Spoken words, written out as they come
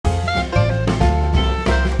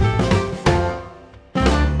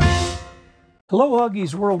Hello,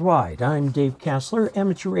 Augies Worldwide. I'm Dave Casler,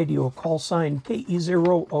 amateur radio call sign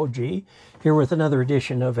KE0OG, here with another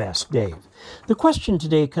edition of Ask Dave. The question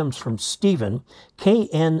today comes from Stephen,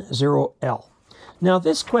 KN0L. Now,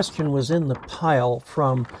 this question was in the pile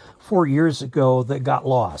from 4 years ago that got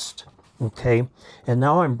lost, okay? And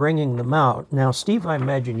now I'm bringing them out. Now, Steve, I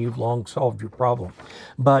imagine you've long solved your problem,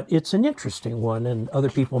 but it's an interesting one, and other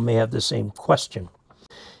people may have the same question.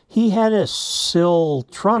 He had a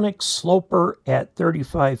Siltronic sloper at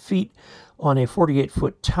 35 feet on a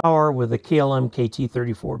 48-foot tower with a KLM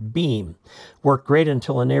KT34 beam. Worked great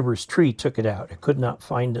until a neighbor's tree took it out. I could not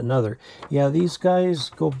find another. Yeah, these guys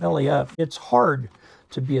go belly up. It's hard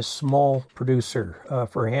to be a small producer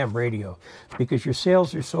for ham radio because your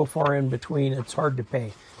sales are so far in between, it's hard to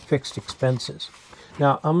pay fixed expenses.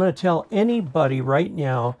 Now, I'm going to tell anybody right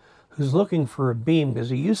now who's looking for a beam,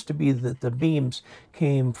 because it used to be that the beams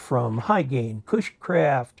came from High Gain,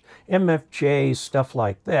 Cushcraft, MFJ, stuff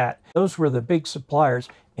like that. Those were the big suppliers,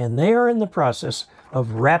 and they are in the process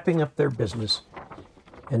of wrapping up their business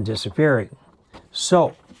and disappearing.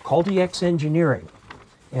 So, call DX Engineering.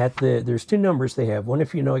 There's two numbers they have. One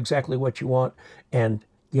if you know exactly what you want, and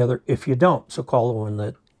the other if you don't. So call the one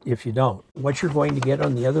that if you don't. What you're going to get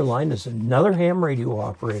on the other line is another ham radio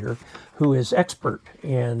operator who is expert,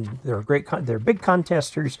 and they're big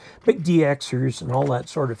contesters, big DXers, and all that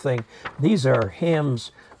sort of thing. These are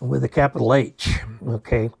hams with a capital H,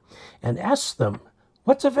 okay? And ask them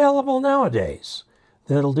what's available nowadays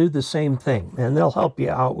that'll do the same thing, and they'll help you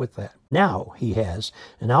out with that. Now he has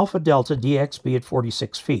an Alpha Delta DXB at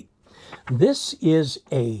 46 feet. This is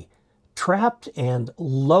a trapped and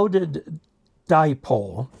loaded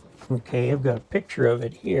dipole. Okay, I've got a picture of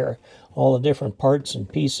it here, all the different parts and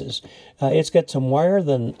pieces. It's got some wire,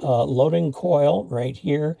 then loading coil right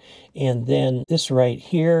here, and then this right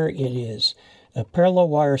here, it is a parallel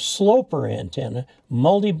wire sloper antenna,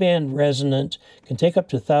 multi-band resonant, can take up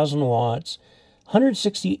to 1,000 watts,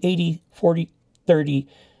 160, 80, 40, 30,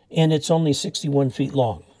 and it's only 61 feet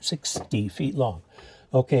long, 60 feet long.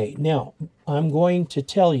 Okay, now, I'm going to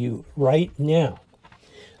tell you right now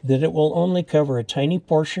that it will only cover a tiny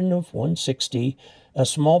portion of 160, a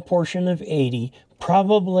small portion of 80,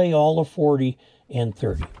 probably all of 40 and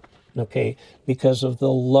 30, okay, because of the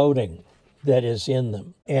loading that is in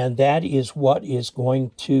them. And that is what is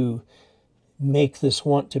going to make this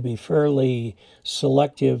want to be fairly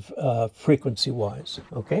selective frequency-wise,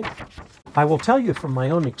 okay? I will tell you from my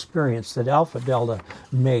own experience that Alpha Delta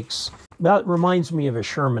makes, that reminds me of a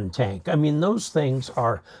Sherman tank. I mean, those things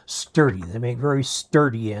are sturdy. They make very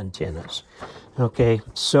sturdy antennas, okay?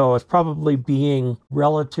 So it's probably being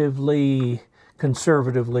relatively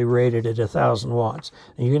conservatively rated at 1,000 watts.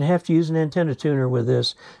 And you're going to have to use an antenna tuner with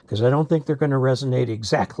this because I don't think they're going to resonate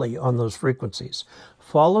exactly on those frequencies.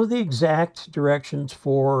 Follow the exact directions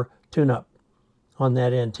for tune-up on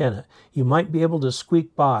that antenna. You might be able to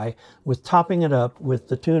squeak by with topping it up with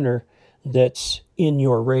the tuner that's in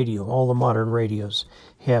your radio. All the modern radios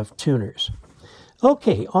have tuners.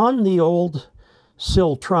 Okay, on the old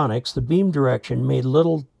Siltronics, the beam direction made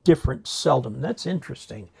little difference seldom. That's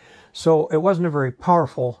interesting. So it wasn't a very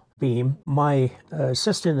powerful beam. My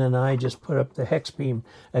assistant and I just put up the hex beam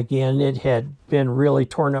again. It had been really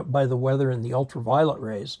torn up by the weather and the ultraviolet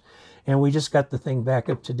rays. And we just got the thing back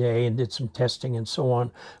up today and did some testing and so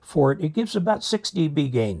on for it. It gives about 6 dB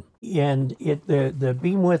gain. And the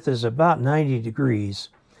beam width is about 90 degrees.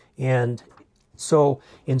 And so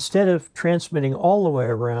instead of transmitting all the way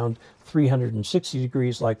around 360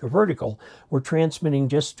 degrees like a vertical, we're transmitting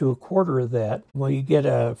just to a quarter of that. Well, you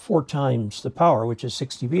get 4 times the power, which is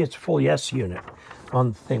 6 dB. It's a full yes unit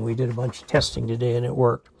on the thing. We did a bunch of testing today and it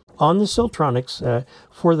worked. On the Siltronics,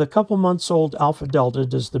 for the couple months old Alpha Delta,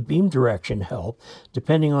 does the beam direction help,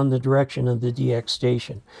 depending on the direction of the DX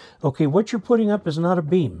station? Okay, what you're putting up is not a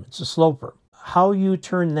beam, it's a sloper. How you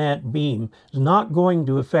turn that beam is not going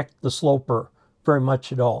to affect the sloper very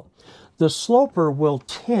much at all. The sloper will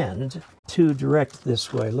tend to direct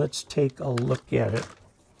this way. Let's take a look at it.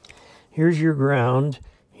 Here's your ground,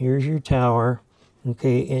 here's your tower.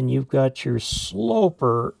 Okay, and you've got your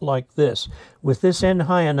sloper like this, with this end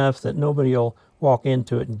high enough that nobody will walk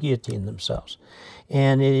into it and guillotine themselves.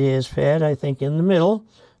 And it is fed, I think, in the middle,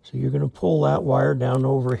 so you're going to pull that wire down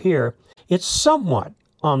over here. It's somewhat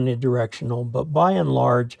omnidirectional, but by and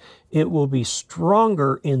large, it will be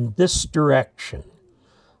stronger in this direction.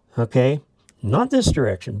 Okay, not this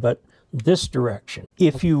direction, but this direction.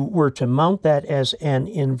 If you were to mount that as an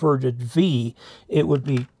inverted V, it would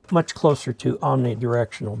be much closer to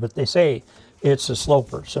omnidirectional, but they say it's a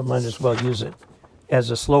sloper, so might as well use it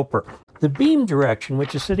as a sloper. The beam direction,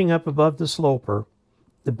 which is sitting up above the sloper,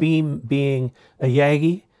 the beam being a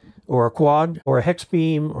Yagi or a quad or a hex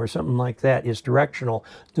beam or something like that is directional,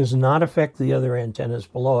 does not affect the other antennas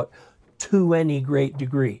below it to any great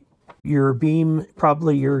degree. Your beam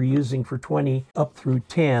probably you're using for 20 up through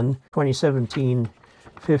 10, 2017,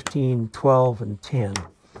 15, 12, and 10.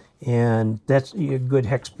 And that's a good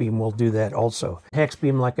hex beam will do that also. Hex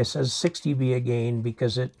beam, like I said, 60 dB a gain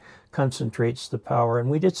because it concentrates the power. And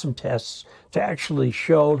we did some tests to actually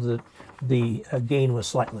show that the gain was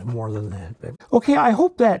slightly more than that. But okay, I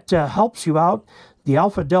hope that helps you out. The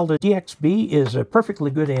Alpha Delta DXB is a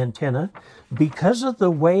perfectly good antenna. Because of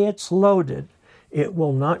the way it's loaded, it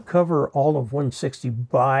will not cover all of 160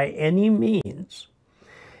 by any means.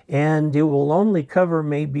 And it will only cover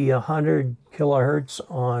maybe 100 kilohertz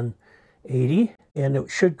on 80, and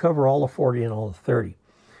it should cover all the 40 and all the 30.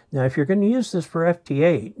 Now, if you're going to use this for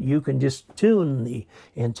FT8, you can just tune the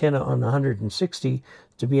antenna on 160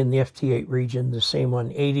 to be in the FT8 region, the same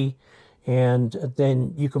on 80, and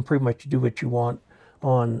then you can pretty much do what you want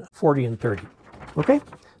on 40 and 30. Okay,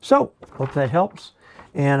 so hope that helps.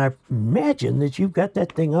 And I imagine that you've got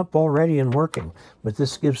that thing up already and working, but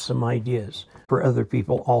this gives some ideas for other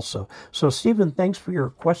people also. So Stephen, thanks for your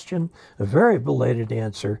question, a very belated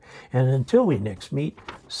answer, and until we next meet,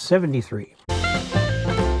 73.